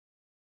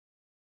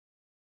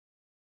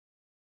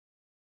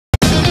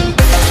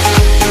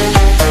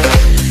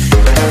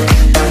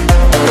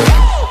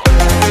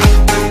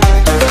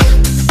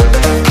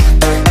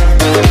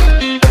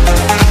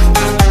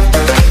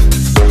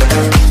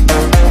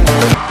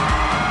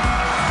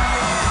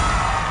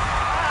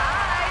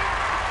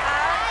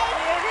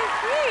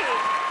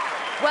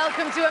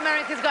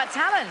America's Got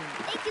Talent.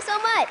 Thank you so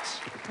much.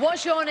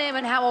 What's your name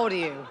and how old are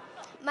you?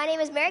 My name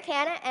is Merrick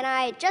Hanna, and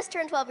I just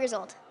turned 12 years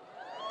old.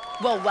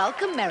 Well,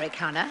 welcome, Merrick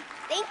Hanna.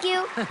 Thank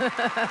you.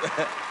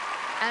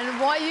 And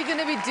what are you going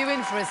to be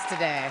doing for us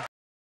today?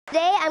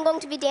 Today, I'm going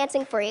to be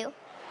dancing for you.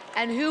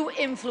 And who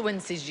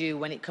influences you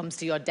when it comes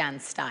to your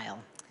dance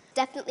style?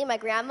 Definitely my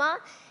grandma.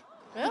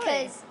 Really?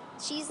 Because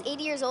she's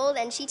 80 years old,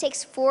 and she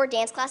takes 4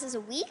 dance classes a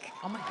week.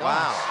 Oh, my gosh.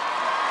 Wow.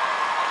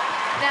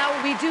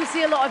 Now, we do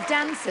see a lot of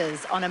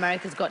dancers on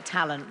America's Got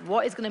Talent.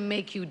 What is going to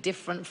make you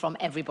different from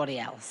everybody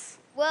else?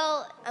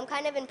 Well, I'm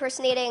kind of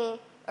impersonating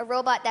a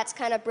robot that's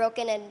kind of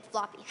broken and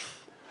floppy,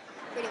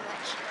 pretty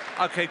much.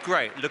 Okay,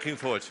 great. Looking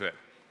forward to it.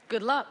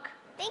 Good luck.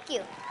 Thank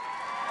you.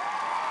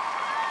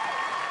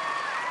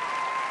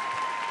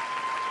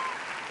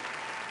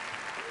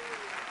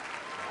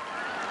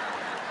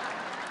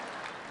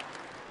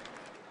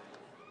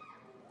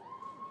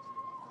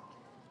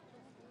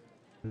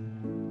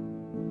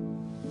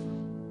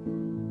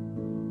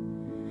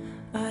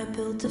 I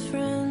built a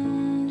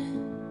friend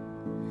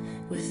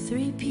with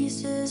 3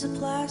 pieces of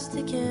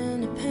plastic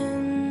and a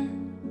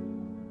pen.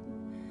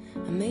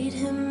 I made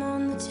him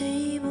on the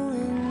table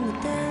in the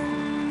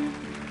den.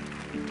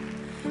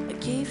 I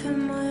gave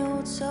him my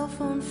old cell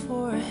phone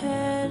for a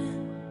head,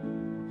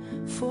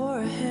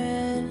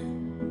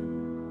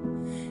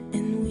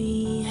 and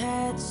we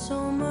had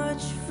so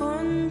much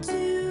fun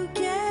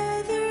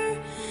together.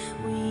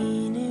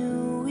 We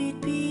knew we'd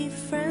be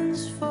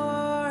friends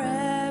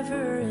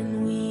forever,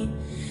 and we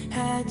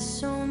had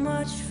so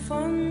much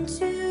fun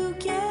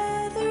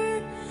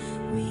together.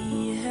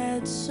 We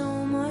had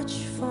so much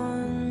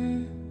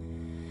fun.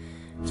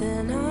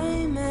 Then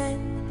I met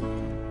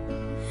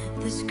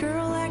this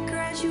girl at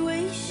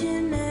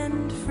graduation,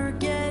 and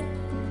forget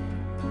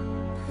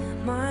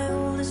my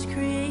oldest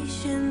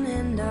creation.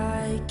 And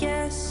I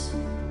guess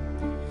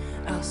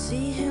I'll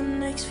see him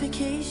next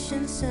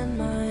vacation. Send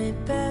my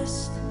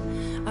best,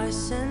 I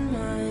send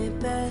my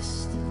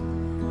best.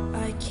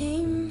 I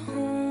came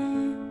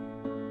home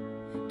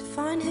to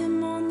find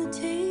him on the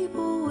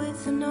table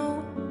with a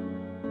note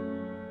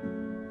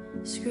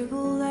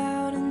scribbled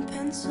out in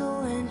pencil,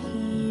 and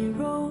he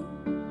wrote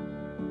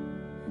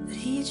that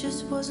he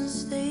just wasn't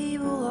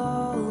stable,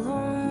 all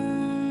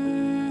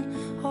alone,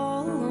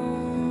 all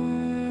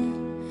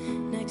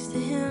alone. Next to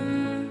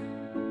him,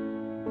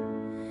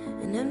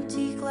 an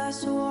empty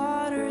glass of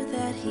water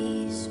that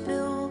he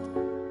spilled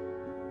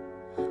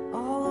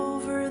all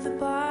over the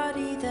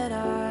body that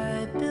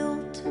I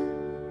built.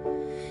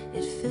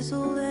 It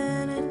fizzled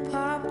and it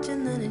popped,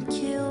 and then it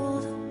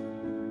killed,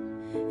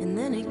 and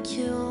then it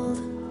killed.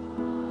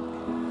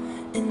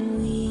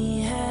 And we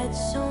had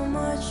so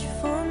much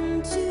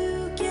fun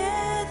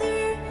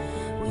together.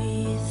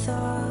 We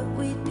thought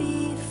we'd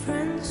be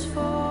friends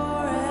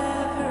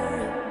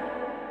forever.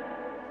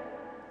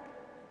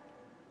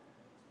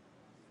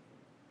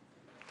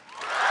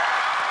 I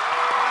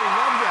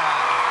love that.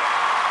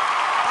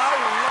 I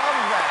love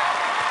that.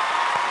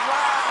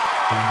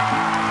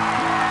 Wow.